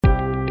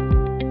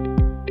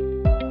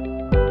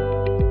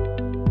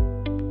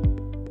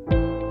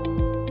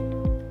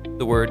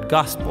the word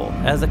gospel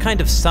as a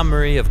kind of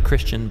summary of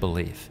Christian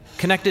belief,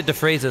 connected to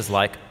phrases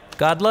like,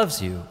 God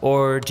loves you,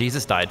 or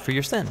Jesus died for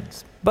your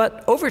sins.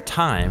 But over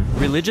time,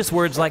 religious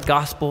words like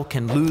gospel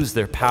can lose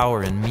their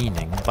power and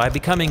meaning by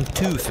becoming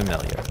too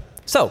familiar.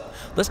 So,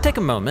 let's take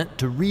a moment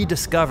to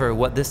rediscover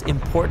what this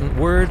important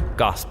word,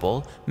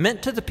 gospel,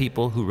 meant to the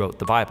people who wrote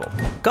the Bible.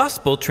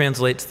 Gospel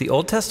translates the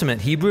Old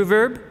Testament Hebrew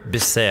verb,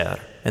 biser,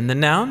 and the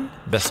noun,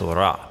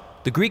 besorah.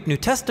 The Greek New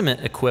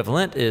Testament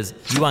equivalent is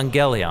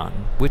euangelion,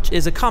 which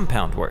is a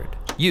compound word.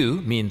 Eu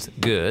means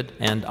good,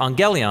 and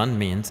angelion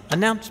means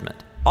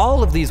announcement.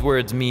 All of these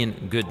words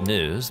mean good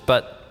news,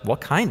 but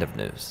what kind of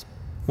news?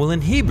 Well, in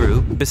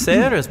Hebrew,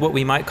 biser is what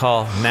we might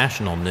call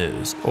national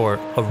news, or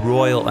a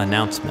royal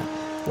announcement.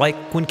 Like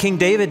when King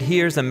David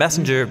hears a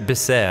messenger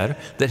biser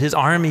that his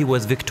army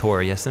was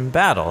victorious in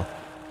battle.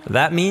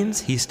 That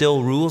means he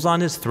still rules on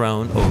his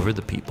throne over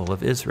the people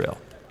of Israel.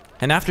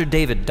 And after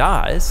David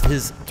dies,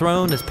 his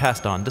throne is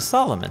passed on to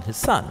Solomon, his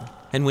son.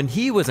 And when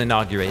he was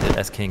inaugurated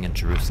as king in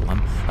Jerusalem,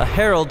 a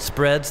herald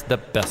spreads the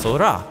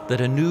besorah, that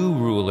a new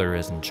ruler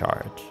is in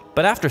charge.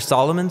 But after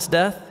Solomon's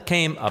death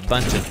came a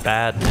bunch of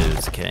bad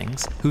news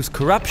kings whose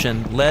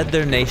corruption led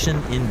their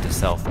nation into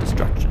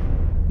self-destruction.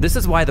 This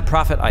is why the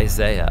prophet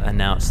Isaiah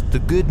announced the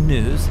good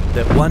news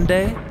that one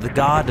day the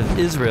God of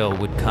Israel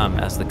would come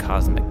as the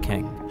cosmic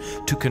king,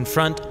 to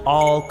confront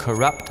all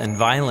corrupt and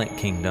violent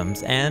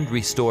kingdoms and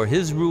restore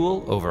his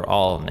rule over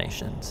all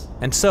nations.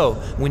 And so,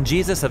 when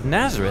Jesus of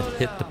Nazareth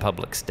hit the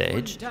public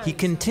stage, he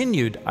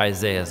continued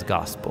Isaiah's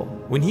gospel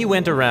when he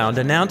went around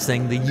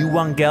announcing the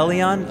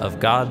euangelion of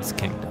God's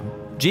kingdom.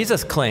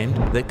 Jesus claimed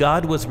that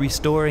God was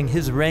restoring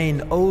his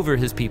reign over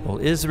his people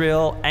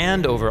Israel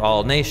and over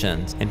all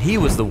nations, and he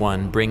was the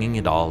one bringing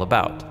it all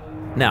about.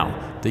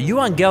 Now, the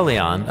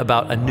euangelion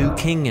about a new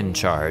king in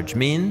charge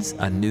means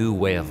a new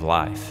way of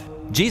life.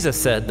 Jesus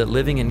said that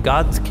living in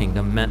God's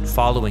kingdom meant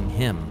following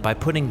him by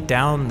putting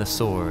down the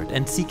sword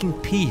and seeking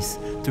peace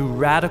through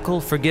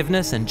radical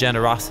forgiveness and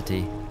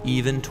generosity,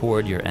 even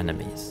toward your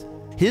enemies.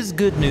 His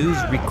good news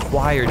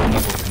required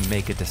people to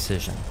make a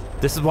decision.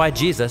 This is why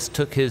Jesus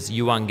took his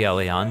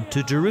euangelion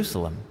to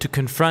Jerusalem to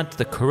confront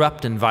the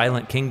corrupt and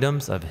violent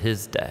kingdoms of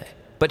his day.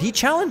 But he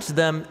challenged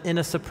them in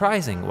a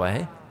surprising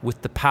way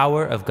with the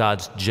power of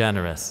God's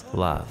generous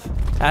love.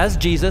 As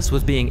Jesus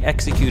was being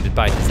executed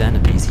by his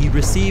enemies, he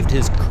received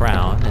his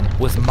crown and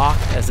was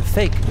mocked as a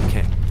fake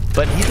king.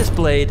 But he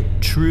displayed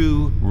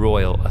true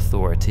royal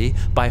authority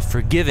by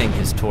forgiving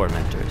his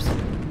tormentors.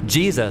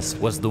 Jesus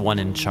was the one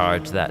in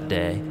charge that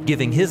day,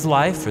 giving his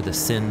life for the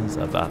sins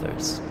of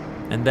others.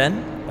 And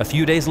then, a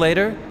few days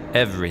later,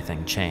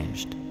 everything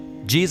changed.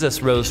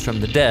 Jesus rose from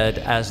the dead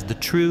as the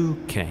true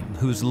king,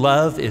 whose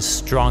love is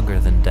stronger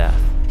than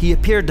death. He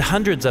appeared to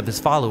hundreds of his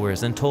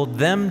followers and told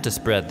them to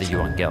spread the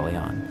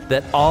euangelion,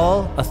 that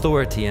all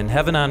authority in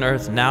heaven and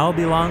earth now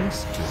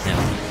belongs to him.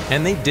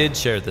 And they did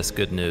share this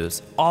good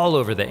news all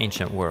over the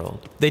ancient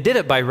world. They did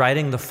it by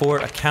writing the 4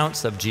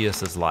 accounts of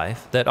Jesus'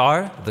 life that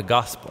are the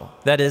gospel.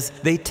 That is,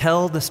 they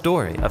tell the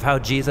story of how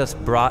Jesus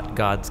brought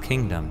God's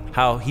kingdom,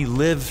 how he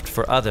lived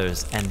for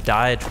others and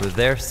died for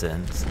their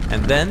sins,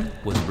 and then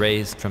was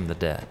raised from the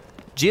dead.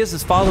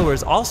 Jesus'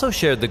 followers also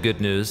shared the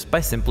good news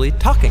by simply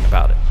talking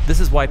about it.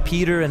 This is why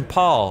Peter and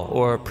Paul,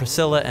 or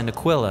Priscilla and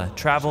Aquila,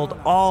 traveled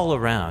all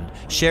around,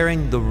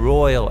 sharing the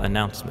royal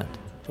announcement.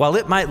 While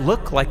it might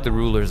look like the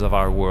rulers of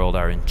our world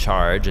are in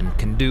charge and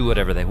can do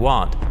whatever they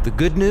want, the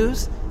good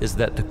news is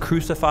that the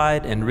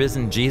crucified and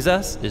risen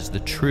Jesus is the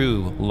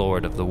true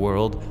Lord of the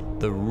world,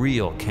 the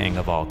real King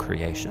of all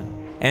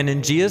creation. And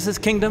in Jesus'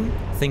 kingdom,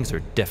 things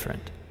are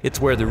different.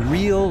 It's where the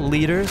real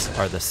leaders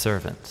are the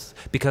servants,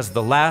 because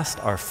the last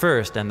are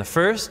first and the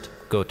first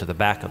go to the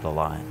back of the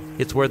line.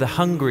 It's where the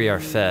hungry are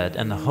fed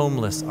and the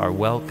homeless are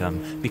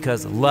welcome,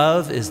 because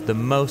love is the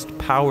most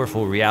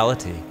powerful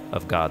reality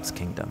of God's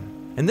kingdom.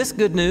 And this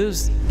good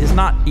news is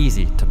not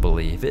easy to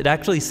believe. It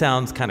actually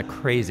sounds kind of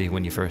crazy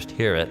when you first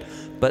hear it,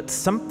 but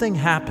something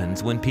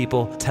happens when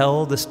people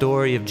tell the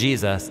story of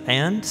Jesus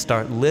and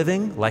start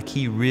living like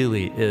he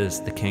really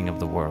is the King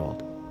of the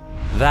world.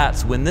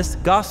 That's when this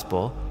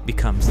gospel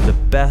becomes the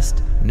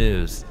best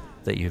news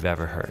that you've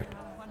ever heard.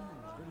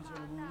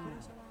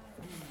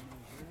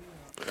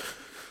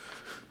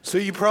 So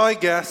you probably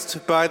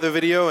guessed by the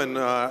video and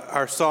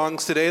our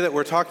songs today that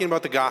we're talking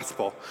about the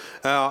gospel.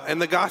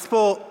 And the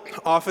gospel,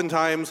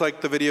 oftentimes,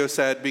 like the video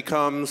said,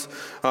 becomes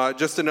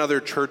just another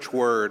church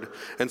word.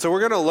 And so we're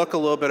going to look a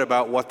little bit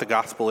about what the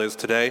gospel is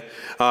today.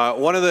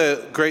 One of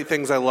the great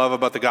things I love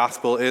about the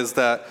gospel is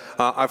that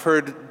I've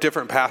heard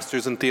different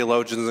pastors and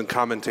theologians and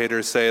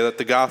commentators say that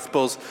the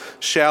gospel's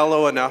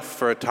shallow enough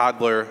for a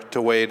toddler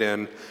to wade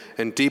in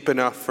and deep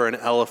enough for an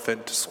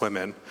elephant to swim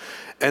in.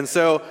 And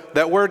so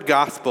that word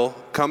gospel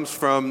comes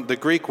from the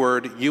Greek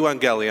word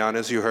euangelion,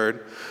 as you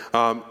heard.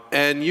 And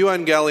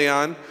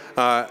euangelion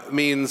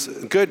means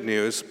good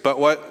news, but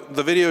what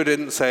the video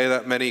didn't say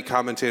that many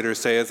commentators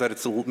say is that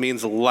it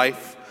means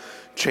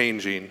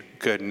life-changing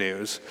good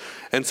news.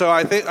 And so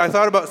I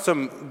thought about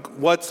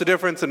what's the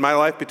difference in my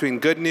life between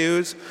good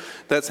news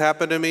that's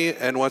happened to me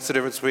and what's the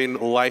difference between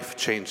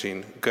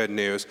life-changing good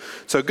news.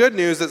 So good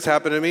news that's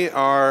happened to me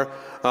are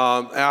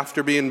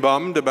after being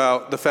bummed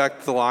about the fact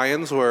that the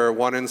Lions were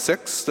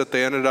 1-6, that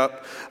they ended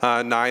up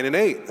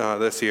 9-8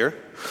 this year.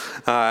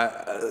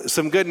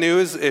 Some good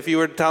news, if you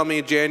were to tell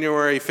me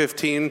January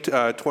 15,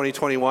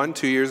 2021,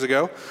 2 years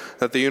ago,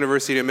 that the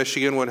University of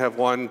Michigan would have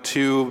won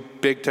 2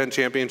 Big Ten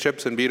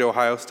championships and beat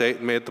Ohio State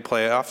and made the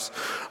playoffs,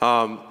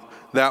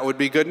 that would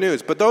be good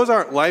news. But those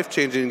aren't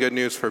life-changing good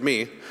news for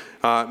me.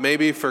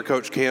 Maybe for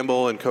Coach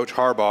Campbell and Coach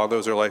Harbaugh,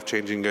 those are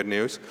life-changing good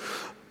news.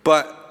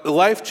 But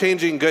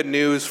life-changing good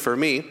news for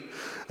me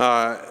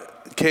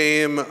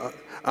came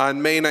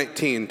on May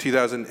 19,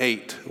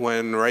 2008,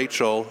 when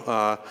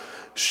Rachel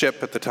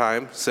Shipp at the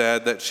time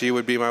said that she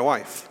would be my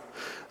wife.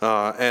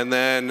 And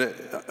then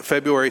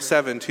February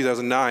 7,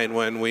 2009,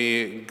 when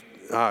we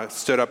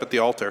stood up at the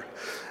altar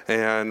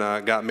and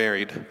got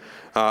married.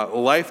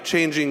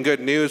 Life-changing good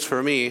news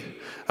for me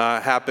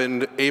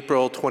happened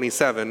April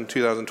 27,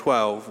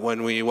 2012,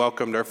 when we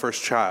welcomed our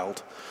first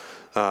child,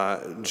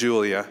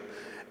 Julia.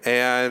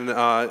 And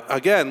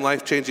again,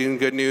 life-changing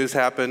good news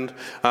happened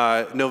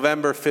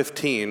November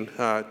 18,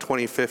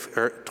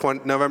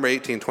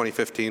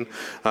 2015.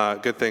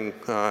 Good thing,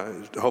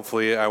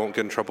 hopefully I won't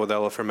get in trouble with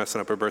Ella for messing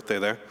up her birthday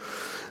there.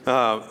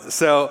 That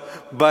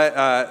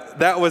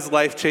was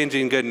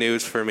life-changing good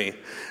news for me.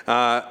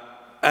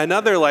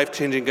 Another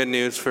life-changing good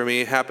news for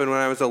me happened when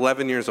I was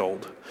 11 years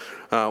old.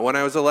 When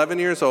I was 11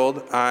 years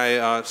old,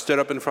 I stood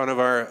up in front of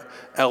our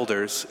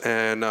elders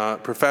and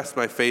professed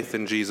my faith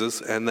in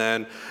Jesus. And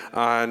then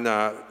on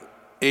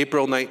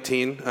April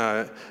 19,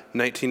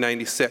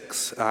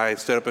 1996, I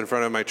stood up in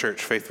front of my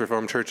church, Faith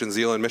Reformed Church in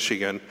Zeeland,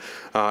 Michigan,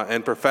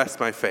 and professed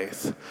my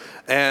faith.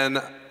 And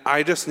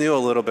I just knew a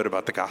little bit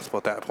about the gospel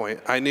at that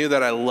point. I knew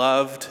that I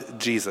loved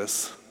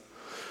Jesus.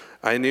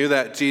 I knew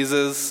that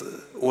Jesus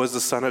was the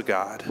Son of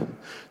God,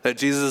 that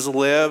Jesus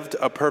lived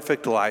a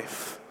perfect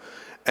life,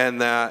 and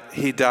that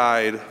he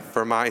died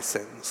for my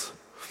sins.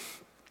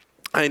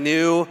 I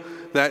knew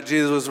that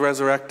Jesus was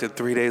resurrected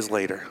 3 days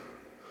later.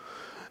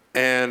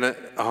 And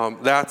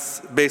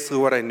that's basically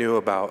what I knew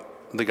about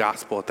the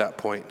gospel at that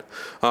point,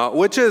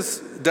 which is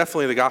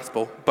definitely the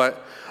gospel,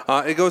 but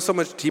it goes so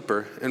much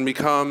deeper and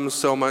becomes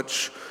so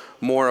much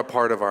more a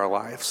part of our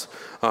lives.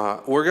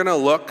 We're going to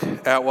look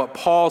at what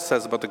Paul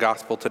says about the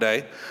gospel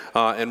today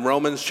in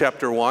Romans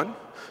chapter 1,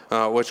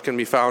 which can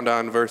be found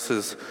on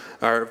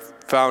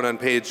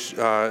page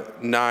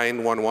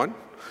 911,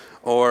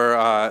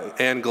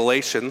 and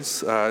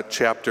Galatians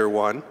chapter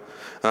 1,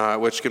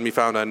 which can be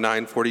found on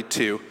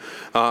 942.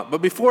 But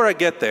before I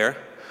get there,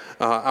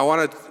 I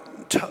want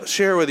to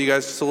share with you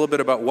guys just a little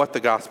bit about what the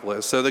gospel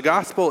is. So the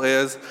gospel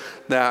is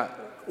that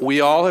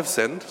we all have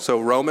sinned. So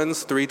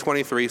Romans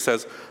 3:23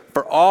 says,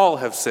 "For all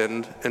have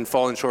sinned and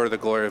fallen short of the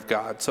glory of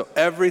God." So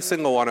every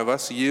single one of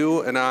us,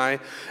 you and I,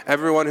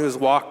 everyone who's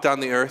walked on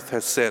the earth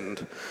has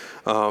sinned.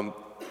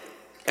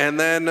 And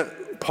then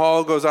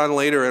Paul goes on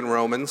later in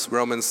Romans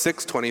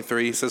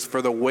 6:23, he says,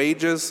 "For the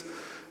wages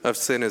of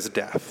sin is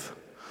death."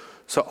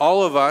 So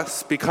all of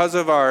us, because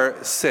of our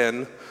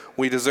sin,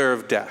 we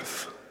deserve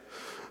death.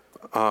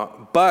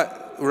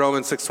 But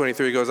Romans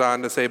 6:23 goes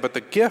on to say, "But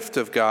the gift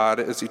of God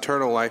is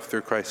eternal life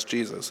through Christ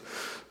Jesus."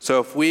 So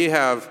if we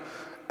have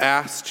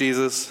asked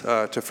Jesus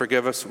to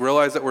forgive us,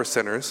 realize that we're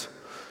sinners,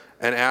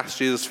 and ask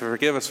Jesus to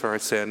forgive us for our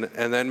sin,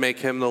 and then make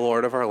him the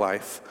Lord of our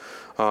life,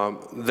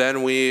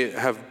 then we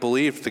have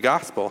believed the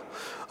gospel.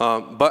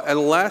 But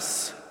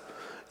unless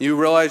you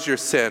realize your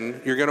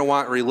sin, you're going to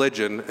want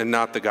religion and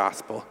not the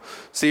gospel.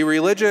 See,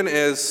 religion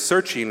is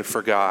searching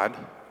for God,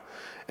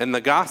 and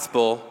the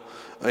gospel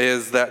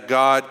is that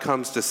God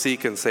comes to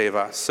seek and save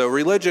us. So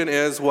religion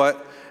is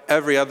what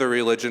every other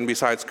religion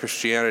besides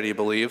Christianity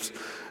believes,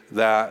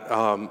 that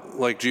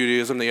like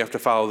Judaism, that you have to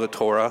follow the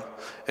Torah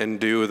and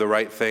do the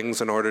right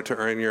things in order to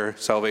earn your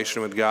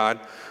salvation with God.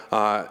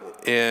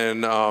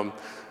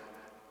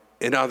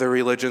 In other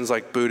religions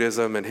like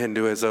Buddhism and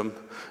Hinduism,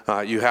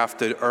 you have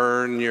to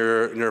earn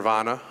your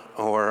nirvana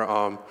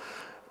or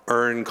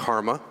earn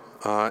karma.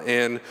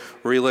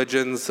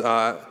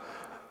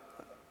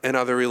 In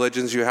other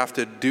religions, you have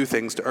to do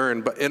things to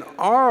earn. But in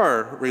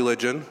our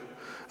religion,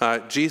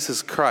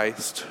 Jesus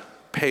Christ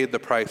paid the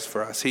price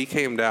for us. He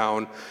came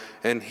down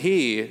and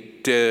he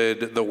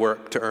did the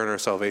work to earn our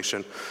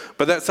salvation.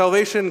 But that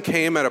salvation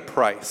came at a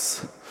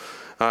price.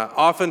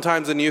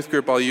 Oftentimes in youth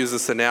group, I'll use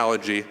this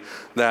analogy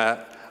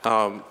that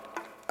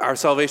our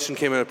salvation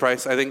came at a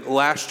price. I think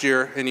last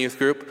year in youth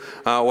group,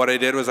 what I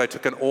did was I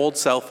took an old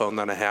cell phone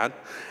that I had,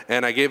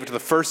 and I gave it to the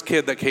first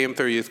kid that came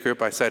through youth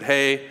group. I said,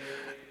 "Hey,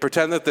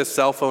 pretend that this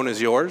cell phone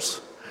is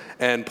yours,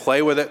 and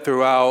play with it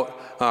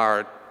throughout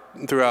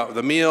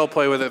the meal,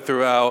 play with it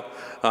throughout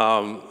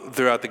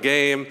the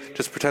game.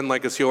 Just pretend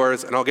like it's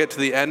yours." And I got to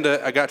the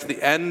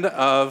end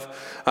of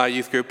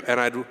youth group, and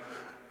I'd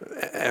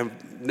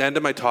end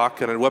of my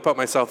talk, and I'd whip out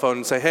my cell phone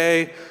and say,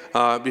 hey,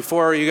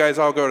 before you guys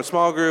all go to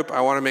small group,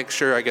 I want to make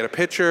sure I get a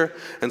picture.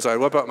 And so I'd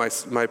whip out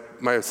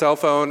my cell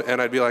phone,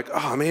 and I'd be like,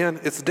 oh man,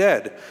 it's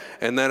dead.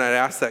 And then I'd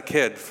ask that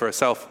kid for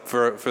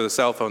the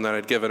cell phone that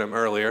I'd given him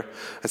earlier.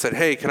 I said,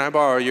 hey, can I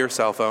borrow your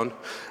cell phone?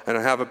 And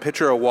I have a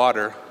pitcher of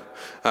water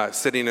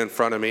sitting in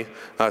front of me,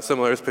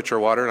 similar to this pitcher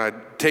of water, and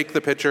I'd take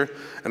the pitcher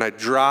and I'd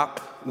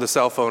drop the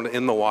cell phone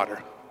in the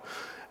water.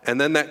 And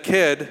then that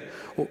kid,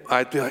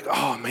 I'd be like,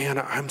 oh man,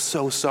 I'm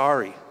so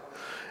sorry.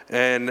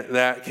 And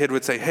that kid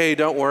would say, hey,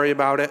 don't worry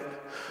about it.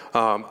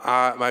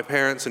 My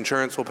parents'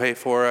 insurance will pay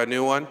for a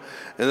new one.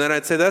 And then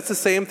I'd say, that's the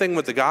same thing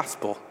with the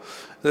gospel.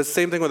 The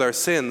same thing with our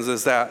sins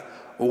is that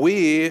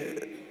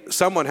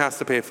someone has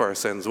to pay for our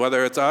sins,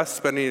 whether it's us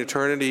spending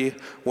eternity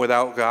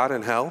without God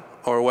in hell,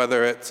 or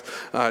whether it's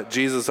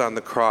Jesus on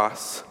the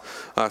cross.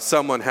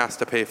 Someone has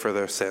to pay for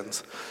their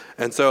sins.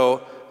 And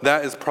so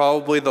that is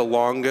probably the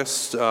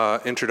longest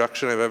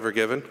introduction I've ever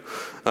given.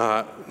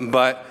 So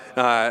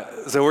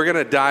we're going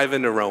to dive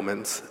into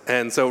Romans.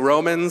 And so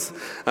Romans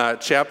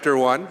chapter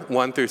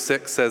 1 through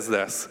 6 says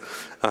this.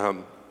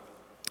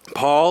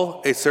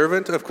 Paul, a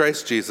servant of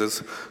Christ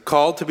Jesus,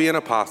 called to be an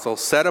apostle,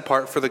 set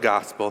apart for the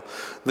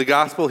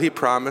gospel he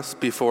promised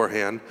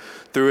beforehand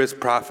through his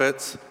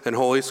prophets and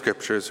holy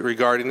scriptures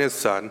regarding his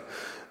Son,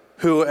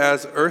 who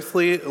as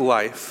earthly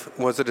life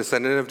was a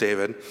descendant of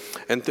David,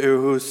 and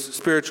through whose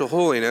spiritual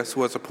holiness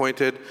was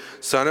appointed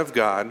Son of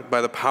God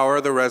by the power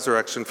of the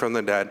resurrection from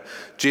the dead,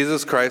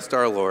 Jesus Christ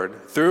our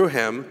Lord. Through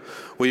him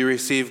we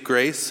receive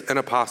grace and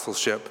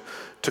apostleship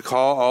to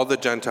call all the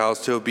Gentiles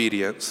to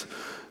obedience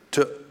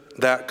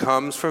that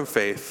comes from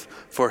faith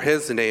for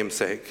his name's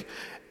sake,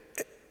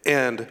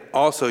 and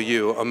also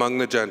you among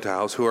the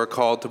Gentiles who are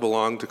called to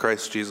belong to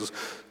Christ Jesus.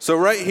 So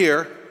right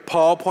here,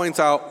 Paul points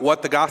out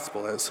what the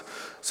gospel is.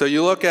 So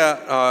you look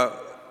at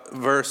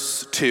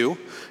verse 2.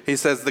 He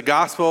says the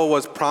gospel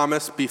was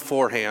promised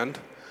beforehand.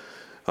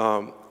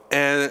 And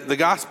the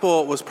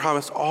gospel was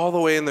promised all the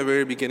way in the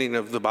very beginning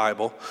of the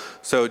Bible.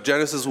 So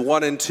Genesis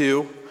 1 and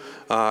 2,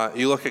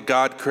 you look at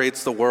God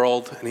creates the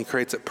world, and he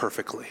creates it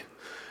perfectly.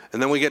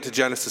 And then we get to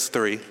Genesis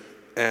 3,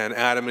 and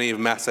Adam and Eve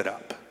mess it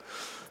up.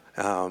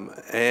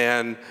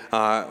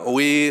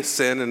 We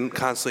sin and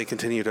constantly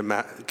continue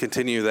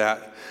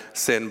that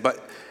sin. But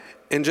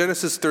in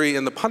Genesis 3,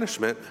 in the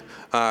punishment,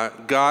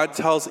 God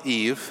tells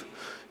Eve,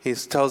 he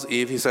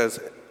says,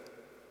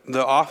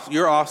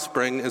 your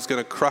offspring is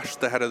going to crush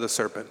the head of the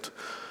serpent,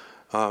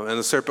 and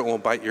the serpent will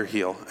bite your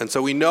heel. And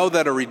so we know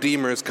that a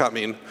Redeemer is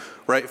coming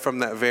right from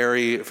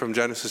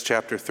Genesis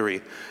chapter 3.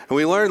 And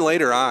we learn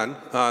later on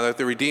that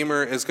the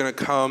Redeemer is going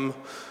to come,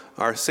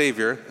 our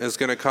Savior, is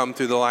going to come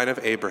through the line of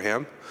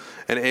Abraham.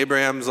 And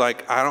Abraham's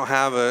like, I don't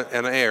have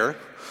an heir.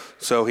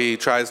 So he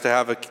tries to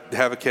have a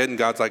kid, and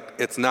God's like,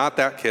 it's not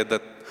that kid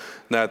that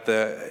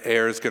the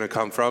heir is going to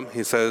come from.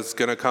 He says it's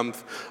going to come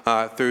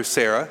through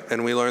Sarah,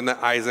 and we learn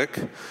that Isaac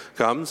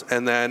comes.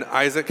 And then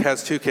Isaac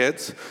has two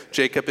kids,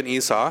 Jacob and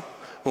Esau.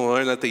 We'll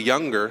learn that the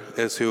younger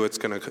is who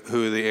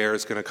the heir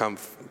is going to come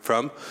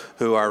from,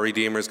 who our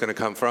Redeemer is going to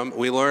come from.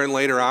 We learn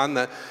later on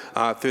that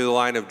through the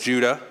line of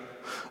Judah,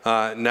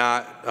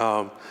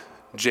 not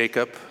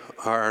Jacob,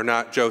 or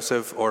not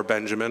Joseph or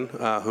Benjamin,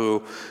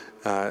 who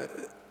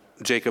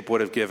Jacob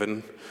would have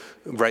given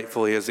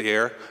rightfully as the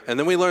heir. And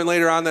then we learn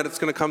later on that it's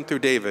going to come through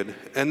David.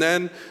 And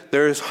then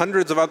there's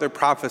hundreds of other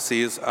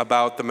prophecies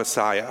about the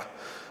Messiah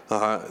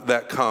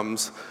that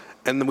comes.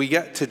 And then we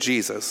get to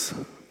Jesus.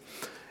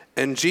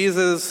 And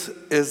Jesus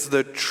is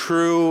the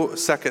true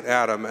second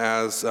Adam,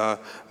 as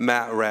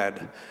Matt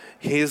read.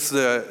 He's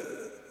the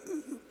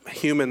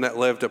human that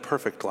lived a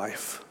perfect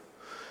life.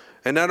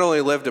 And not only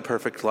lived a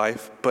perfect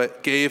life,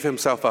 but gave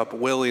himself up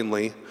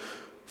willingly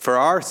for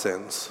our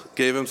sins,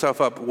 gave himself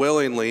up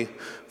willingly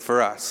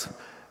for us.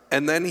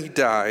 And then he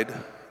died,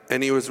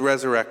 and he was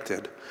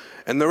resurrected.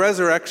 And the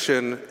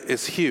resurrection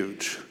is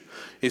huge.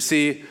 You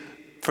see,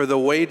 for the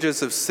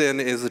wages of sin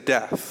is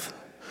death.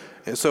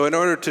 And so in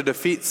order to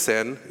defeat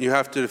sin, you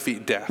have to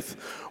defeat death.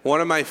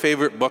 One of my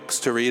favorite books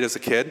to read as a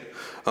kid,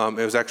 it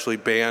was actually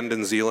banned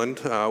in Zealand,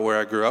 where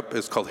I grew up,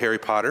 is called Harry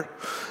Potter.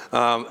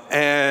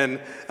 In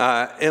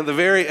the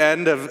very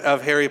end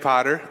of Harry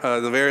Potter,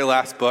 the very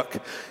last book,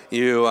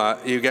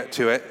 you get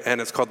to it, and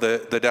it's called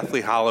the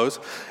Deathly Hallows.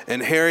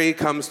 And Harry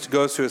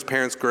goes to his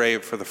parents'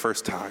 grave for the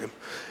first time.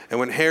 And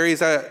when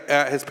Harry's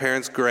at his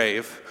parents'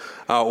 grave,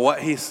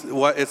 what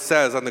it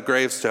says on the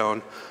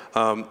gravestone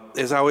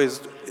is always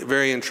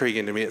very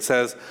intriguing to me. It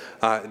says,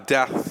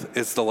 death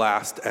is the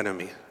last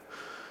enemy.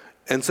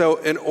 And so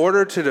in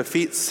order to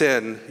defeat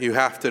sin, you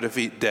have to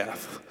defeat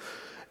death.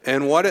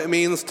 And what it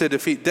means to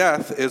defeat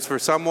death is for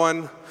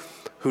someone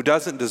who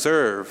doesn't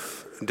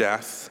deserve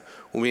death,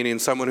 meaning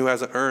someone who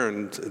hasn't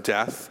earned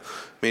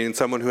death, meaning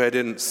someone who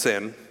didn't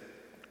sin,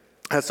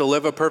 has to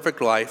live a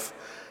perfect life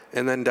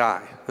and then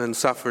die, and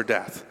suffer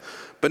death.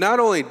 But not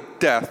only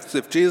death,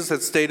 if Jesus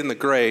had stayed in the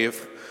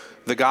grave,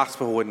 the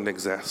gospel wouldn't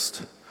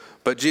exist.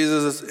 But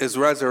Jesus is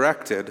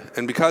resurrected,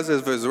 and because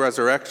of his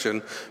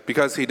resurrection,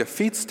 because he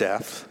defeats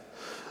death,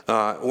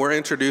 we're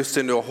introduced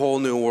into a whole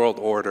new world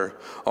order,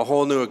 a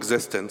whole new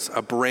existence,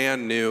 a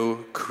brand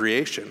new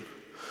creation.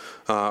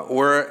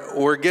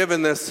 We're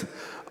given this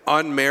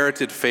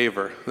unmerited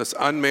favor, this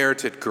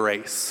unmerited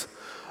grace.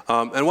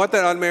 And what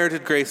that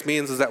unmerited grace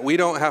means is that we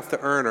don't have to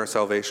earn our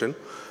salvation,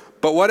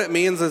 but what it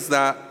means is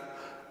that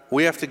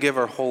we have to give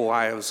our whole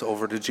lives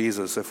over to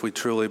Jesus if we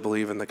truly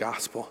believe in the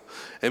gospel.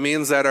 It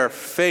means that our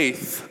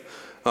faith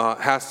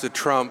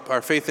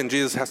our faith in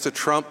Jesus has to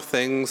trump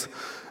things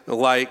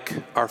like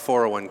our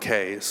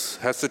 401ks,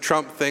 has to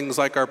trump things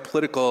like our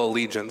political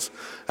allegiance,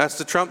 has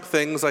to trump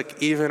things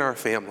like even our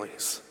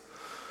families,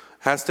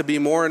 has to be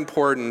more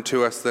important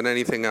to us than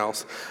anything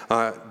else.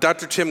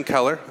 Dr. Tim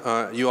Keller,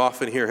 you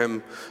often hear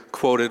him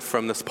quoted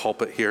from this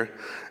pulpit here,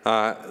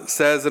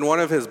 says in one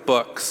of his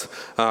books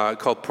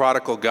called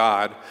Prodigal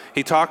God,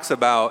 he talks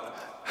about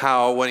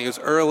how when he was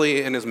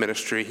early in his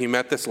ministry, he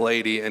met this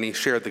lady and he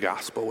shared the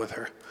gospel with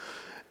her.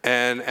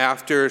 And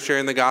after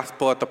sharing the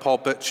gospel at the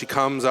pulpit, she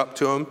comes up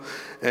to him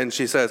and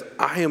she says,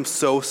 I am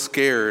so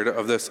scared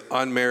of this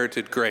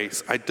unmerited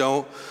grace. I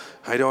don't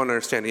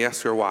understand. He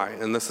asked her why.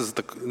 And this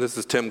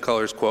is Tim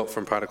Keller's quote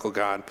from Prodigal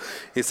God.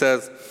 He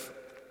says,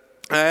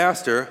 I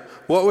asked her,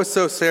 what was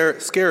so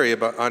scary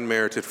about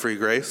unmerited free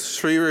grace?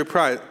 She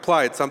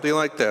replied something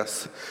like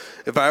this: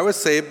 if I was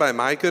saved by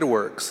my good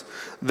works,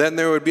 then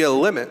there would be a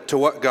limit to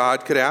what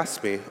God could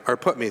ask me or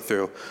put me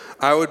through.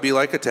 I would be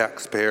like a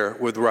taxpayer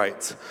with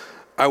rights.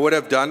 I would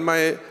have done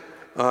my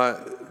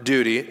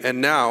duty,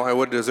 and now I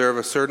would deserve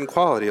a certain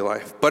quality of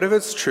life. But if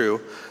it's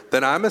true,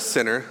 then I'm a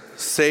sinner,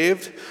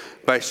 saved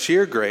by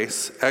sheer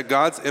grace at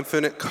God's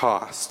infinite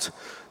cost,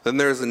 then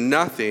there's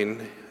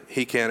nothing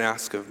he can't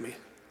ask of me.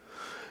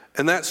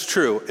 And that's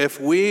true.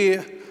 If we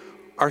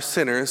are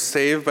sinners,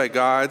 saved by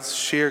God's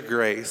sheer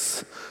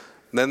grace,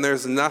 then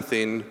there's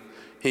nothing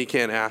he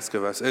can't ask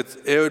of us.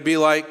 It would be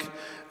like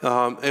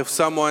if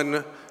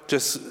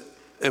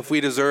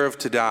we deserve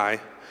to die,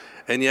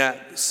 and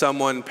yet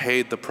someone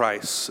paid the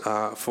price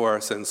for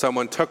us, and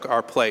someone took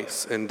our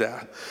place in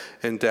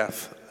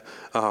death.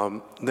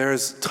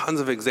 There's tons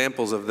of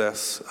examples of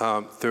this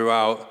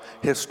throughout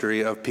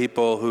history of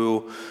people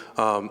who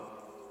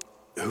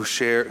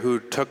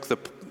took the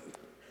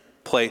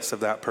place of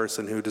that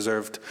person who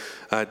deserved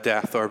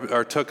death,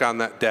 or took on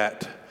that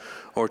debt,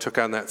 or took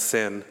on that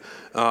sin.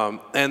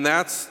 And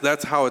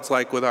that's how it's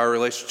like with our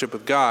relationship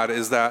with God,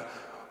 is that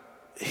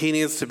he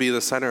needs to be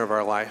the center of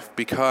our life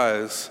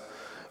because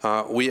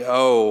we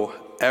owe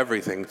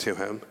everything to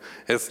him.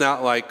 It's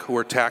not like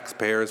we're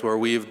taxpayers where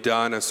we've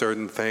done a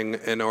certain thing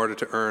in order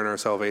to earn our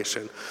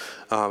salvation.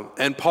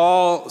 And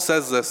Paul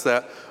says this,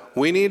 that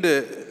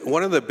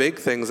one of the big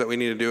things that we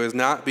need to do is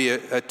not be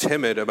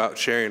timid about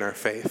sharing our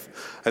faith.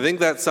 I think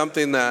that's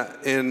something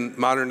that in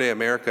modern day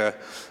America,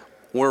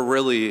 we're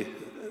really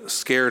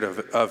scared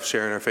of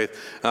sharing our faith.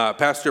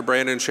 Pastor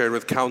Brandon shared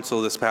with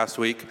council this past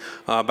week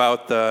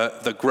about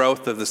the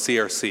growth of the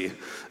CRC.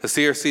 The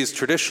CRC is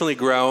traditionally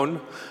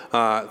grown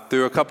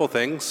through a couple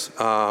things,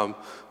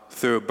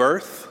 through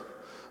birth,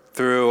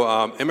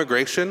 through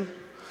immigration,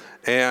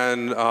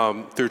 and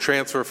through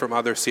transfer from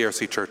other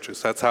CRC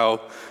churches. That's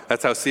how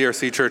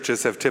CRC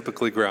churches have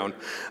typically grown.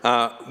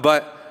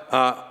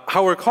 But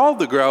how we're called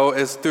to grow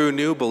is through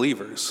new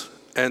believers.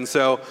 And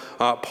so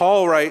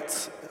Paul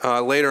writes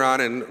later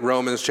on in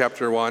Romans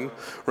chapter 1,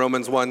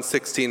 Romans 1,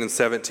 16 and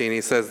 17,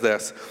 he says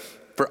this: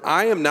 for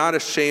I am not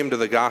ashamed of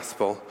the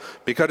gospel,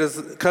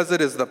 because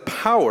it is the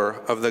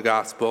power of the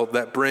gospel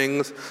that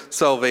brings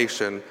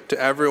salvation to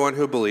everyone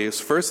who believes,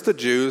 first the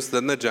Jews,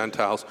 then the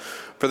Gentiles.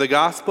 For the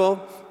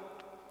gospel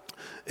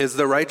is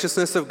the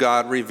righteousness of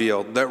God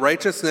revealed, that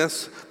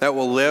righteousness that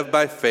will live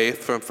by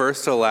faith from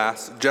first to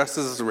last, just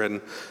as is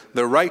written,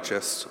 the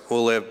righteous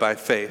will live by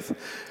faith.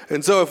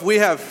 And so if we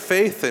have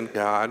faith in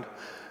God,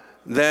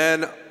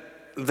 then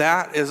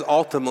that is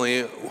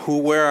ultimately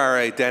where our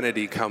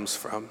identity comes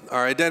from.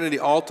 Our identity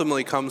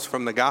ultimately comes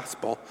from the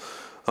gospel,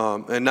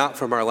 and not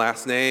from our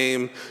last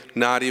name,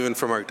 not even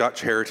from our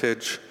Dutch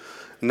heritage,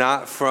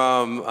 not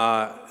from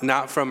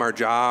our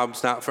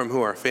jobs, not from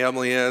who our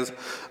family is,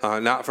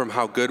 not from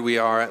how good we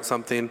are at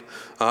something,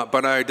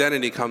 but our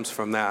identity comes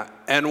from that.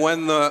 And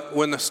when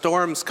the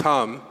storms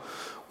come,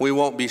 we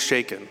won't be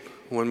shaken.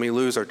 When we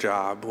lose our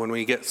job, when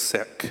we get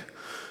sick,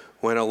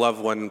 when a loved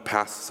one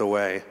passes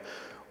away,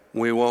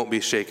 we won't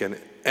be shaken.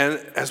 And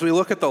as we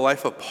look at the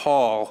life of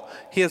Paul,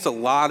 he has a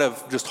lot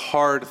of just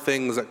hard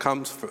things that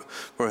comes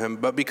for him.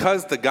 But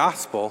because the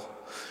gospel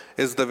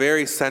is the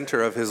very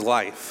center of his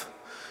life,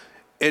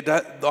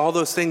 all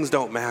those things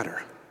don't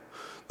matter.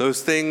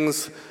 Those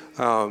things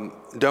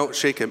don't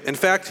shake him. In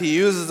fact, he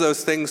uses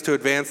those things to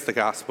advance the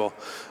gospel.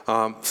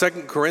 2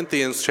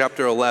 Corinthians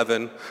chapter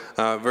 11,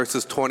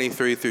 verses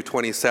 23 through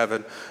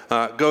 27,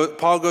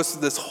 Paul goes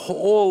through this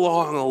whole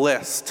long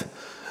list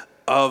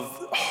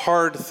of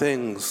hard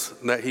things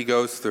that he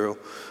goes through,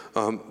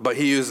 but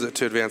he uses it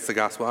to advance the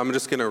gospel. I'm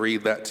just going to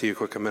read that to you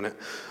quick a minute.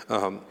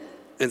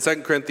 In 2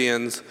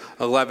 Corinthians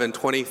 11,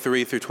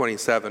 23 through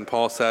 27,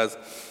 Paul says,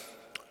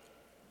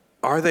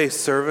 Are they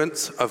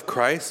servants of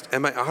Christ?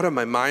 Am I out of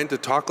my mind to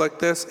talk like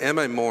this? Am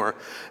I more?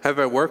 Have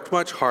I worked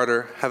much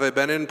harder? Have I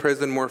been in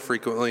prison more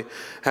frequently?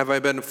 Have I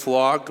been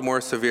flogged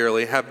more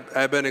severely? Have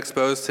I been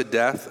exposed to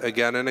death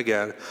again and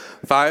again?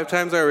 5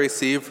 times I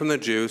received from the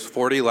Jews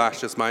 40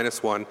 lashes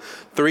minus 1.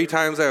 3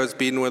 times I was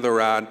beaten with a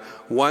rod.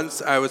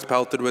 Once I was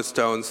pelted with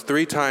stones.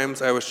 3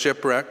 times I was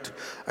shipwrecked.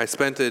 I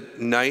spent a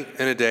night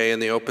and a day in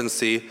the open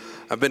sea.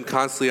 I've been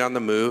constantly on the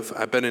move.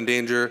 I've been in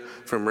danger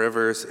from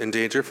rivers, in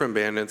danger from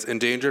bandits, in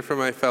danger from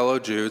my fellow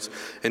Jews,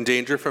 in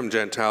danger from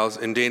Gentiles,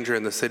 in danger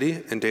in the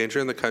city, in danger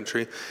in the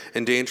country,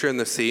 in danger in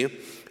the sea,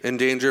 in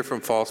danger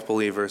from false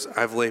believers.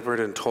 I've labored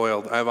and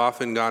toiled. I've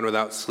often gone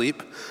without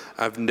sleep.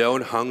 I've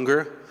known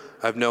hunger.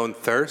 I've known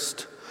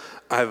thirst.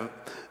 I've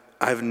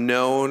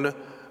known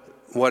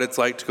what it's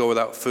like to go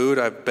without food.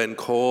 I've been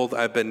cold.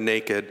 I've been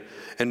naked.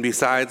 And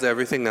besides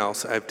everything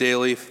else, I've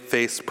daily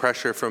faced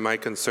pressure from my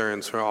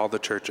concerns for all the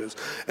churches.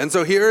 And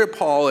so here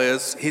Paul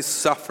is, he's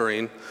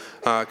suffering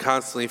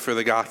constantly for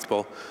the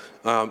gospel.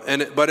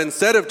 But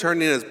instead of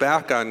turning his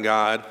back on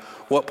God,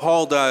 what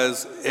Paul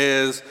does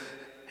is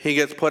he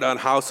gets put on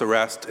house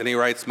arrest and he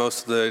writes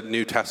most of the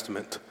New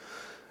Testament.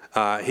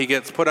 He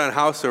gets put on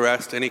house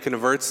arrest and he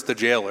converts the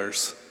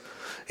jailers.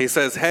 He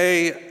says,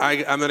 hey,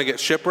 I'm going to get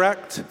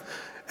shipwrecked.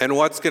 And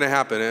what's going to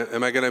happen?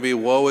 Am I going to be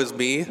woe is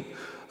me?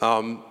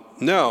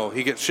 No,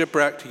 he gets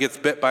shipwrecked, he gets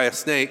bit by a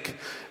snake,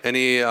 and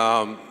he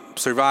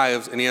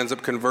survives, and he ends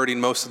up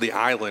converting most of the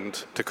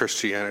island to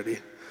Christianity.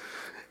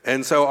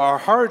 And so our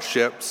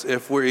hardships,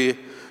 if we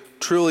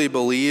truly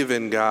believe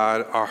in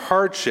God, our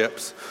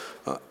hardships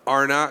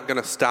are not going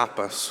to stop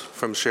us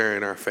from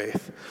sharing our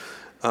faith.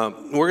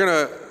 We're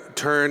going to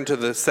turn to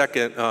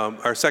the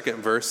our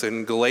second verse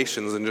in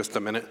Galatians in just a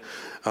minute.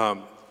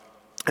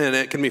 And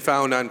it can be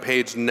found on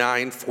page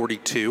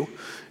 942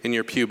 in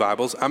your pew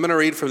Bibles. I'm going to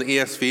read from the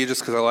ESV just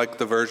because I like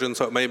the version,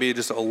 so it may be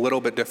just a little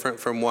bit different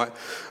from what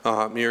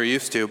you're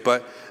used to.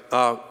 But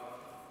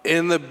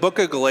in the book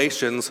of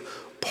Galatians,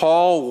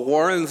 Paul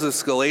warns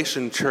this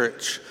Galatian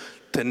church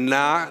to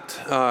not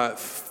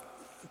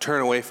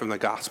turn away from the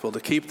gospel, to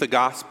keep the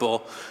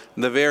gospel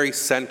in the very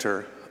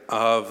center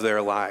of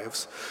their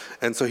lives.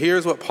 And so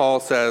here's what Paul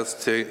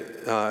says to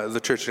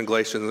the church in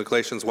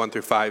Galatians 1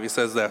 through 5. He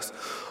says this,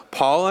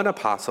 Paul, an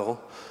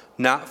apostle,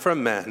 not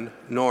from men,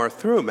 nor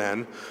through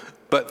men,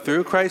 but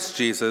through Christ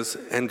Jesus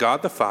and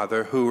God the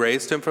Father, who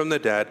raised him from the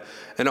dead,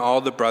 and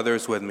all the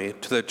brothers with me,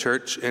 to the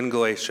church in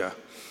Galatia.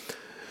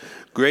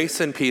 Grace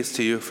and peace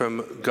to you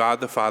from God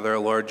the Father, our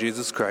Lord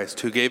Jesus Christ,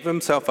 who gave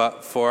himself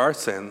up for our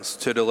sins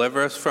to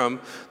deliver us from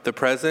the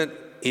present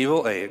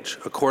evil age,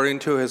 according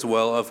to his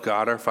will of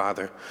God our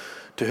Father,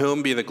 to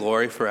whom be the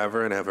glory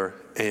forever and ever.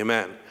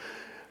 Amen.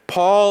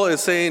 Paul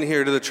is saying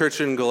here to the church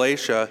in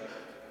Galatia,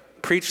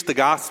 preach the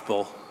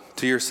gospel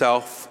to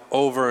yourself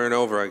over and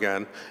over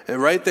again.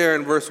 And right there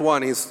in verse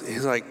 1,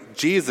 he's like,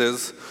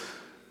 Jesus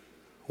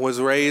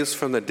was raised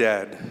from the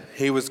dead.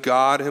 He was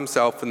God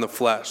himself in the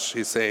flesh,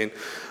 he's saying.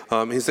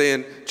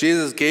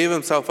 Jesus gave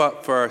himself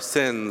up for our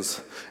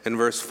sins in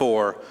verse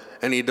 4,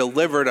 and he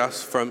delivered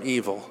us from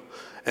evil.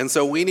 And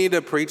so we need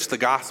to preach the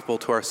gospel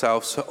to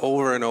ourselves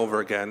over and over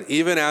again,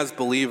 even as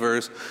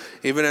believers,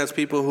 even as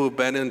people who have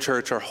been in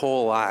church our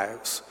whole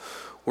lives.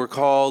 We're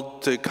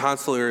called to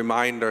constantly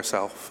remind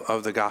ourselves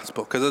of the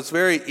gospel, because it's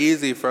very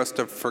easy for us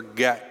to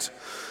forget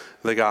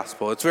the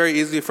gospel. It's very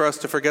easy for us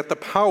to forget the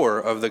power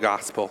of the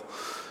gospel.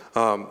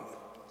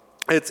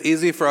 It's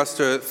easy for us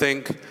to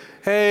think,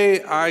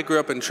 hey, I grew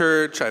up in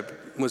church, I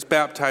was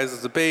baptized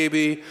as a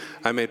baby,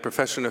 I made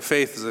profession of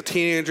faith as a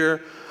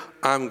teenager,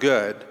 I'm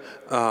good.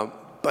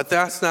 But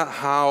that's not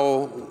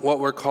what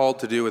we're called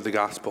to do with the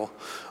gospel.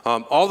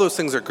 All those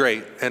things are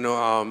great, and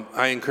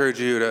I encourage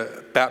you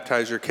to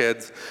baptize your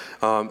kids,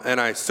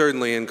 and I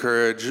certainly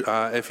encourage,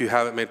 if you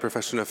haven't made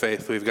profession of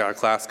faith, we've got a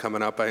class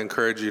coming up, I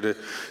encourage you to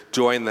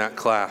join that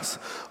class.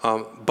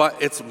 But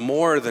it's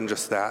more than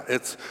just that.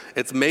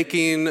 It's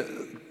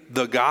making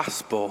the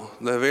gospel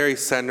the very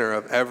center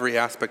of every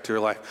aspect of your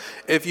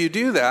life. If you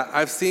do that,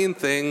 I've seen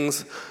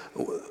things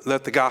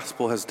that the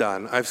gospel has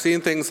done. I've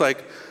seen things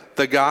like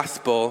the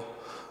gospel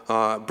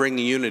bring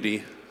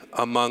unity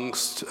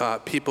amongst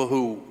people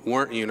who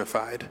weren't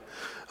unified.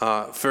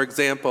 For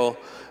example,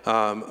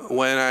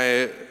 when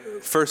I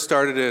first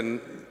started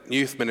in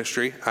youth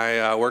ministry,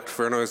 I worked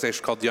for an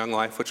organization called Young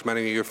Life, which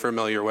many of you are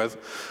familiar with,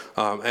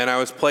 and I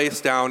was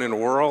placed down in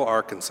rural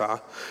Arkansas.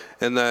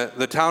 And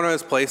the town I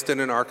was placed in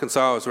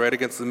Arkansas was right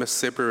against the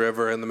Mississippi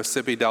River and the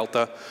Mississippi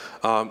Delta,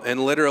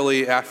 and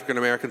literally African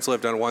Americans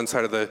lived on one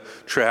side of the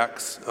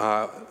tracks,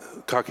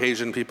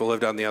 Caucasian people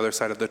lived on the other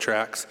side of the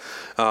tracks.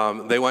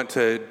 They went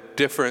to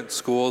different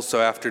schools, so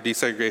after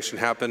desegregation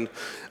happened,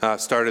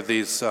 started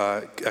these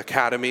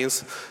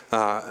academies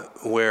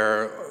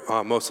where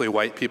mostly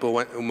white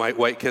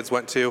kids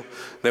went to.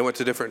 They went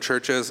to different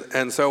churches,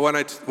 and so when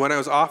I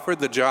was offered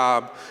the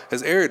job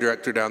as area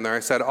director down there, I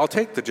said, I'll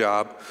take the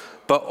job,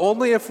 but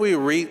only if we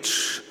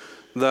reach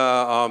the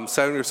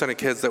 70% of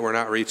kids that we're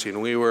not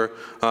reaching. We were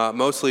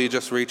mostly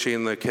just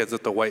reaching the kids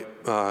at the white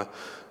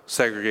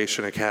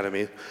Segregation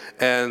Academy.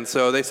 And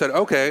so they said,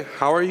 okay,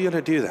 how are you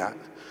going to do that?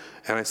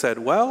 And I said,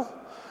 well,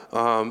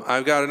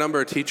 I've got a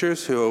number of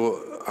teachers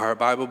who are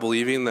Bible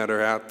believing that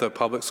are at the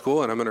public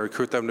school, and I'm going to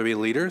recruit them to be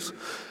leaders.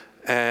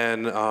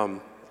 And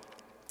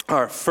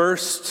our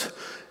first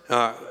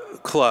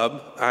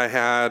club, I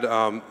had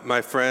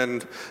my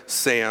friend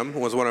Sam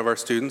was one of our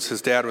students.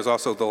 His dad was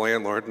also the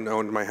landlord and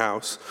owned my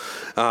house.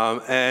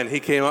 And he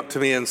came up to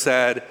me and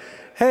said,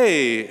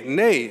 hey,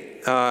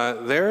 Nate,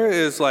 there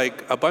is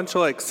like a bunch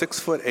of like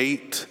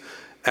 6'8"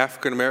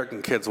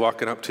 African-American kids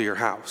walking up to your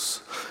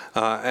house.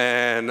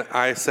 And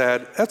I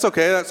said, that's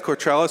okay, that's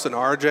Cortrellis and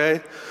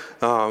RJ.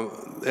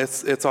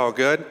 It's all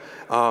good.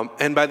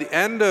 And by the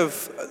end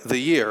of the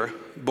year,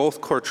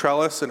 both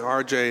Cortrellis and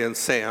RJ and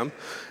Sam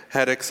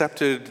had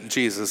accepted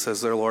Jesus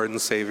as their Lord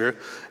and Savior,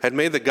 had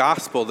made the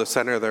gospel the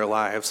center of their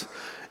lives.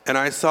 And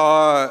I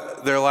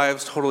saw their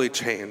lives totally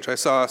change. I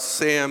saw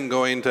Sam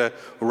going to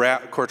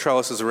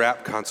Cortrellis'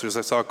 rap concerts.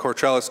 I saw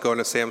Cortrellis going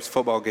to Sam's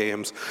football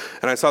games.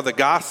 And I saw the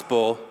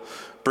gospel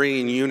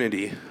bringing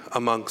unity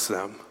amongst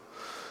them.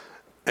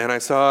 And I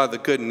saw the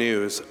good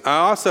news.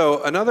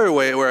 Another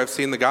way where I've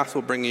seen the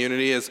gospel bring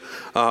unity is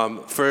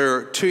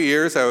for 2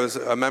 years I was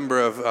a member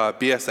of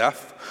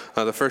BSF.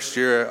 The first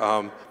year,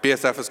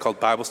 BSF is called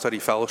Bible Study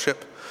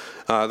Fellowship.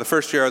 The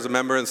first year I was a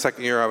member, and the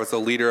second year I was the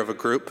leader of a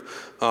group.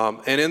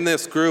 And in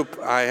this group,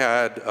 I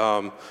had,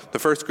 the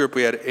first group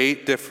we had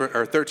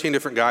 13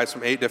 different guys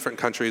from 8 different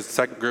countries. The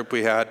second group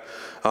we had,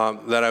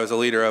 that I was a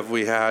leader of,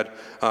 we had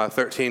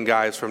 13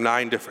 guys from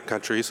 9 different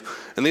countries.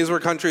 And these were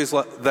countries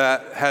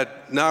that had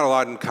not a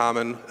lot in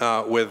common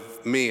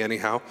with me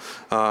anyhow.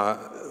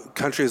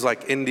 Countries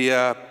like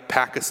India,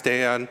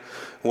 Pakistan,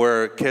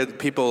 where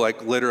people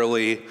like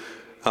literally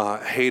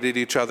hated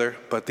each other,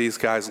 but these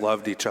guys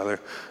loved each other.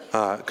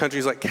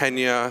 Countries like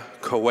Kenya,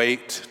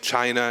 Kuwait,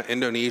 China,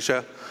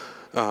 Indonesia,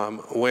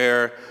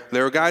 where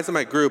there were guys in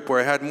my group where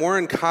I had more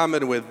in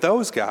common with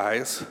those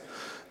guys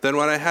than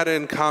what I had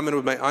in common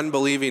with my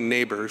unbelieving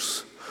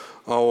neighbors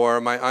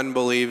or my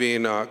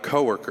unbelieving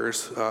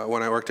coworkers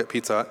when I worked at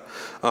Pizza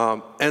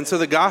Hut. And so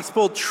the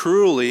gospel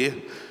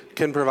truly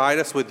can provide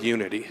us with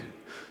unity.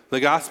 The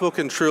gospel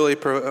can truly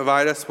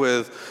provide us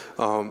with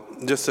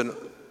just an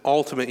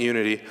ultimate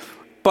unity.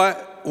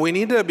 But we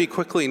need to be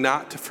quickly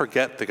not to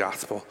forget the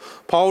gospel.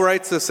 Paul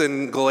writes this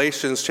in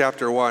Galatians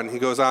chapter 1. He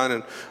goes on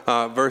in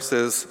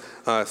verses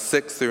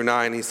 6 through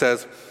 9. He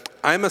says,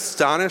 I'm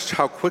astonished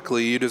how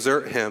quickly you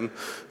desert him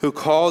who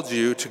called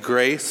you to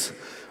grace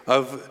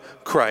of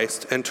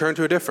Christ and turn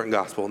to a different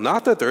gospel.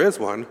 Not that there is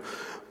one,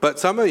 but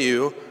some of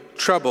you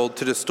troubled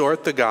to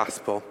distort the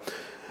gospel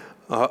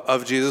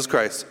of Jesus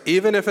Christ.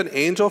 Even if an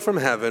angel from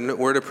heaven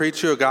were to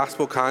preach you a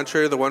gospel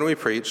contrary to the one we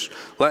preached,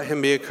 let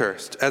him be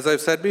accursed. As I've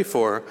said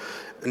before,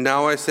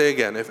 now I say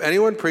again, if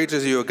anyone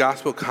preaches you a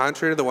gospel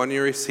contrary to the one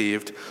you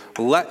received,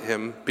 let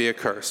him be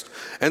accursed.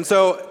 And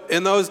so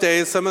in those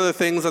days, some of the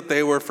things that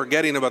they were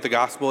forgetting about the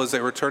gospel is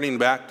they were turning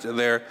back to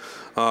their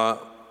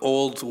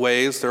old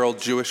ways, their old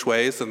Jewish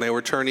ways, and they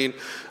were turning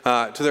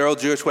to their old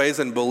Jewish ways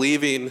and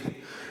believing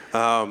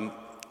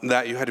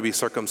that you had to be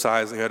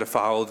circumcised and you had to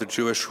follow the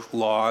Jewish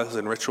laws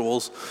and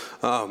rituals.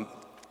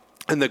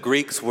 And the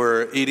Greeks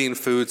were eating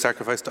food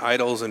sacrificed to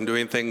idols and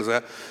doing things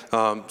that,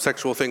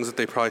 sexual things that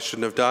they probably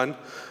shouldn't have done.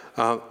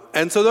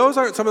 And so those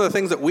aren't some of the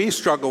things that we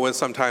struggle with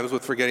sometimes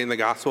with forgetting the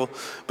gospel.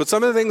 But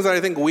some of the things that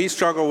I think we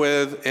struggle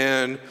with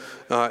in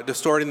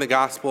distorting the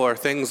gospel are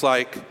things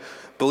like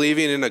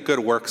believing in a good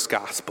works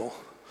gospel.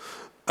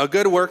 A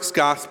good works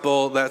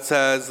gospel that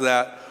says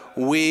that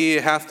we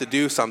have to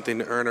do something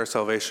to earn our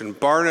salvation.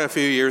 Barna a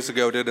few years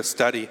ago did a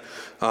study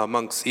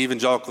amongst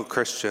evangelical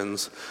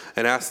Christians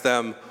and asked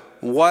them,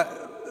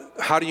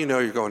 how do you know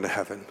you're going to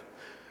heaven?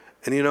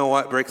 And you know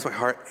what breaks my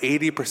heart?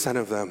 80%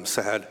 of them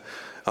said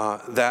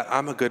that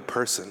I'm a good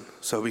person.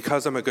 So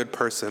because I'm a good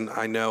person,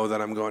 I know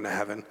that I'm going to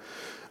heaven.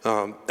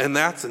 And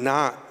that's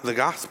not the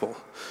gospel.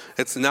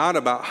 It's not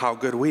about how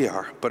good we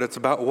are, but it's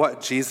about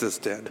what Jesus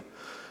did.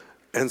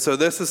 And so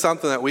this is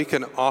something that we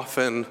can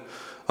often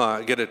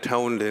get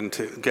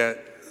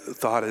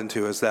thought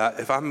into, is that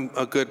if I'm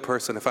a good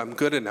person, if I'm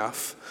good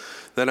enough,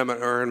 then I'm going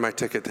to earn my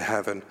ticket to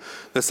heaven.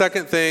 The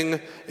second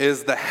thing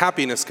is the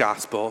happiness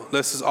gospel.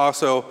 This is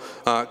also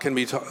can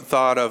be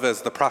thought of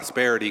as the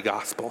prosperity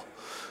gospel.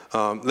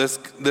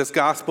 This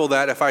gospel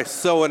that if I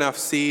sow enough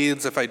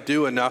seeds, if I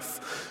do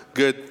enough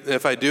good,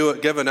 if I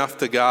give enough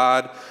to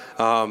God,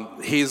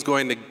 He's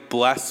going to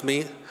bless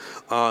me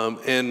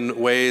in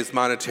ways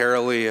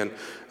monetarily and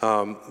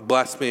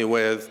bless me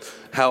with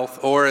health,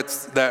 or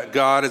it's that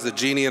God is a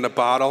genie in a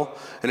bottle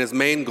and his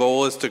main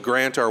goal is to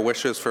grant our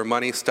wishes for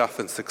money, stuff,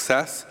 and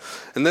success.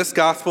 In this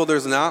gospel,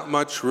 there's not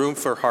much room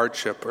for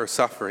hardship or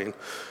suffering,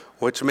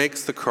 which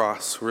makes the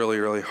cross really,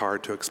 really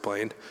hard to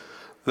explain.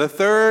 The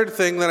third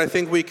thing that I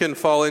think we can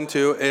fall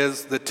into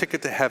is the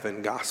ticket to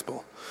heaven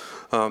gospel.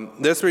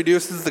 This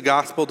reduces the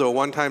gospel to a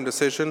one-time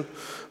decision,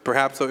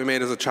 perhaps that we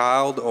made as a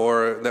child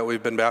or that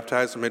we've been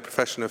baptized and made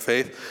profession of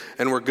faith,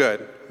 and we're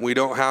good. We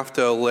don't have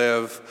to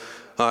live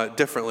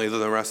differently than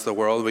the rest of the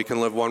world. We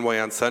can live one way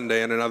on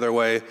Sunday and another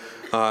way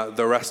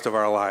the rest of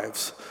our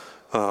lives.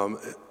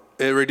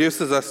 It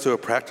reduces us to a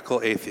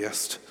practical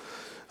atheist.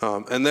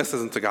 And this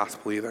isn't the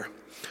gospel either.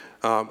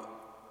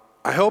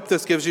 I hope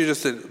this gives you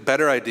just a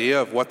better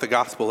idea of what the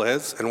gospel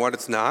is and what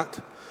it's not,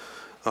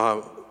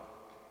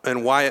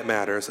 and why it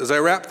matters. As I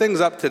wrap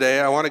things up today,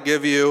 I want to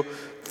give you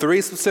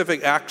 3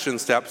 specific action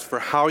steps for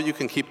how you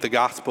can keep the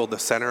gospel the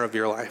center of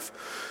your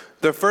life.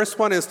 The first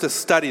one is to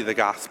study the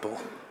gospel.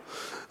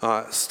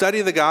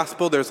 Study the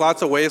gospel. There's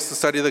lots of ways to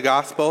study the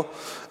gospel.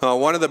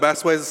 One of the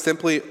best ways is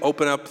simply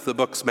open up the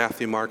books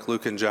Matthew, Mark,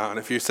 Luke, and John.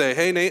 If you say,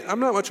 hey, Nate, I'm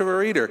not much of a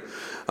reader,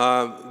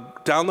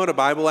 download a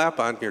Bible app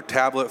on your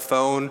tablet,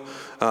 phone,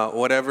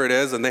 whatever it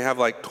is, and they have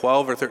like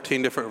 12 or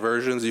 13 different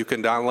versions you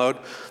can download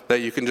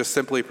that you can just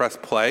simply press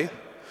play,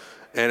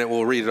 and it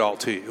will read it all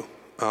to you.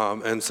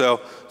 And so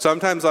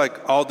sometimes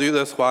I'll do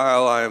this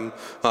while I'm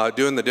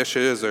doing the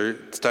dishes or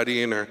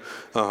studying or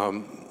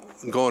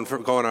going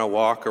on a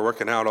walk or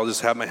working out. I'll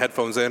just have my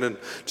headphones in and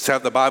just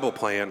have the Bible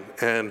playing.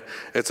 And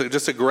it's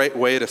just a great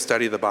way to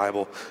study the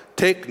Bible.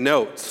 Take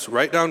notes,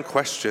 write down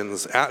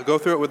questions, go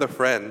through it with a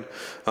friend.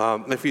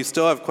 If you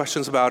still have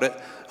questions about it,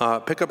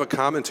 pick up a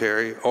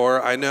commentary.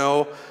 Or I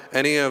know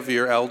any of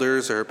your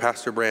elders or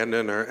Pastor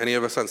Brandon or any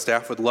of us on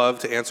staff would love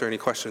to answer any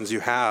questions you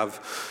have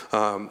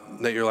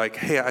that you're like,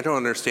 hey, I don't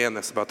understand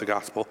this about the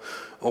gospel.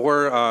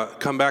 Or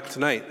come back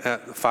tonight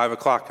at 5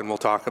 o'clock and we'll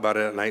talk about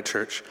it at night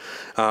church.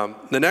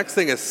 The next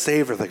thing is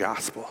savor the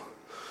gospel.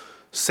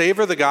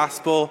 Savor the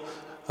gospel.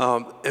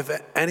 If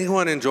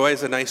anyone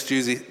enjoys a nice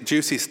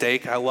juicy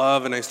steak, I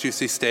love a nice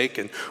juicy steak.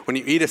 And when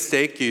you eat a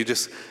steak, you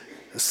just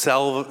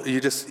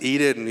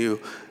eat it and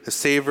you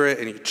savor it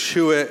and you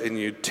chew it and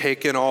you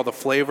take in all the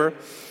flavor.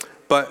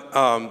 But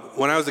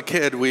when I was a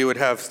kid, we would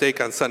have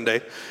steak on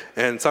Sunday,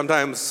 and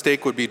sometimes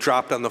steak would be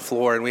dropped on the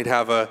floor, and we'd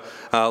have a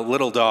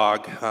little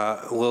dog,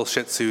 little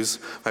Shih Tzus,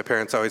 my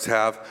parents always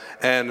have,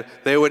 and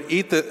they would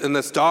eat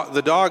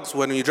the dogs,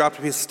 when you dropped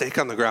a piece of steak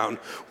on the ground,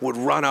 would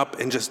run up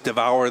and just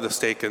devour the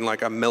steak in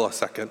like a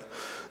millisecond.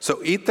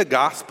 So eat the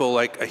gospel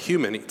like a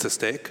human eats a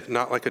steak,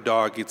 not like a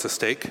dog eats a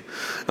steak,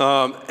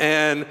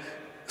 and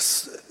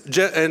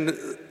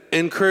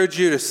encourage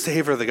you to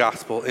savor the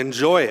gospel,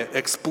 enjoy it,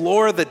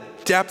 explore the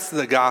depths of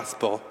the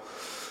gospel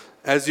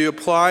as you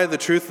apply the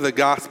truth of the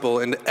gospel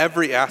in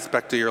every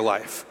aspect of your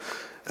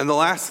life. And the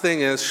last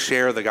thing is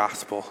share the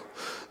gospel.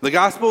 The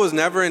gospel was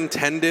never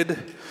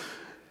intended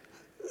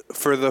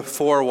for the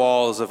 4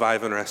 walls of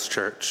Ivan Rest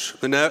Church.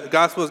 The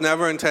gospel was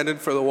never intended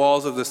for the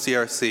walls of the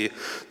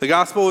CRC. The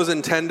gospel was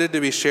intended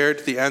to be shared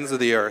to the ends of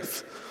the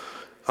earth.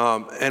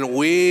 And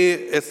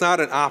it's not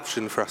an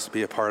option for us to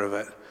be a part of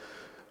it.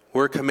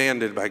 We're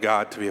commanded by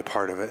God to be a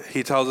part of it.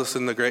 He tells us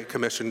in the Great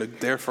Commission to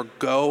therefore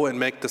go and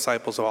make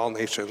disciples of all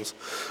nations.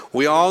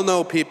 We all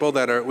know people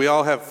we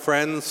all have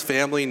friends,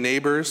 family,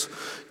 neighbors,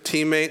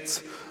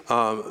 teammates.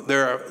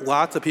 There are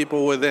lots of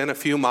people within a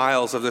few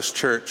miles of this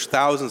church,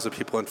 thousands of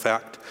people in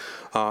fact,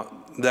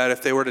 that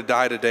if they were to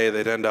die today,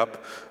 they'd end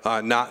up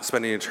not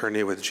spending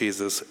eternity with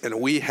Jesus.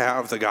 And we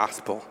have the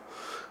gospel.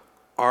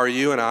 Are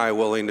you and I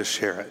willing to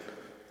share it?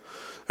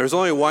 There's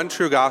only one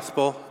true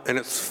gospel, and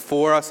it's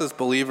for us as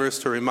believers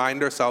to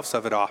remind ourselves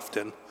of it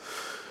often.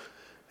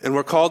 And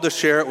we're called to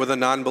share it with a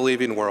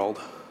non-believing world.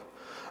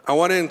 I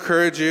want to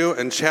encourage you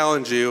and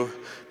challenge you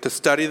to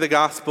study the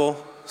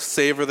gospel,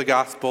 savor the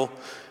gospel,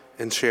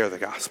 and share the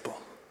gospel.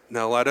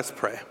 Now let us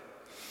pray.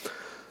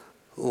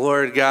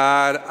 Lord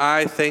God,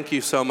 I thank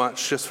you so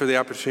much just for the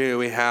opportunity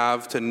we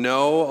have to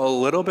know a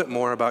little bit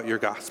more about your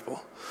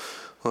gospel.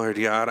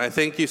 Lord God, I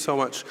thank you so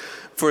much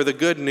for the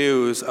good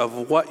news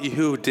of what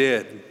you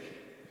did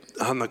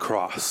on the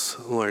cross,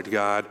 Lord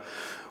God.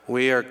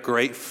 We are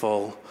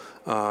grateful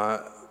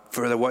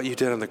for what you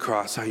did on the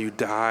cross, how you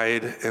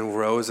died and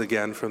rose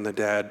again from the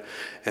dead,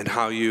 and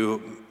how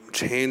you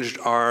changed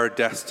our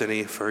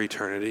destiny for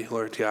eternity,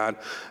 Lord God.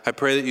 I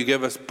pray that you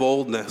give us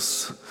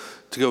boldness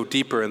to go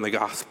deeper in the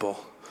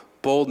gospel,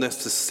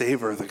 boldness to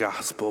savor the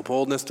gospel,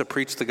 boldness to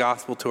preach the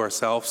gospel to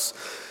ourselves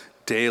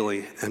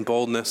daily, and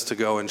boldness to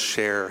go and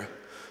share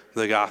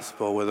the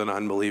gospel with an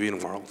unbelieving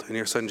world. In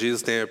your son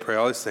Jesus' name I pray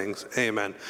all these things. Amen.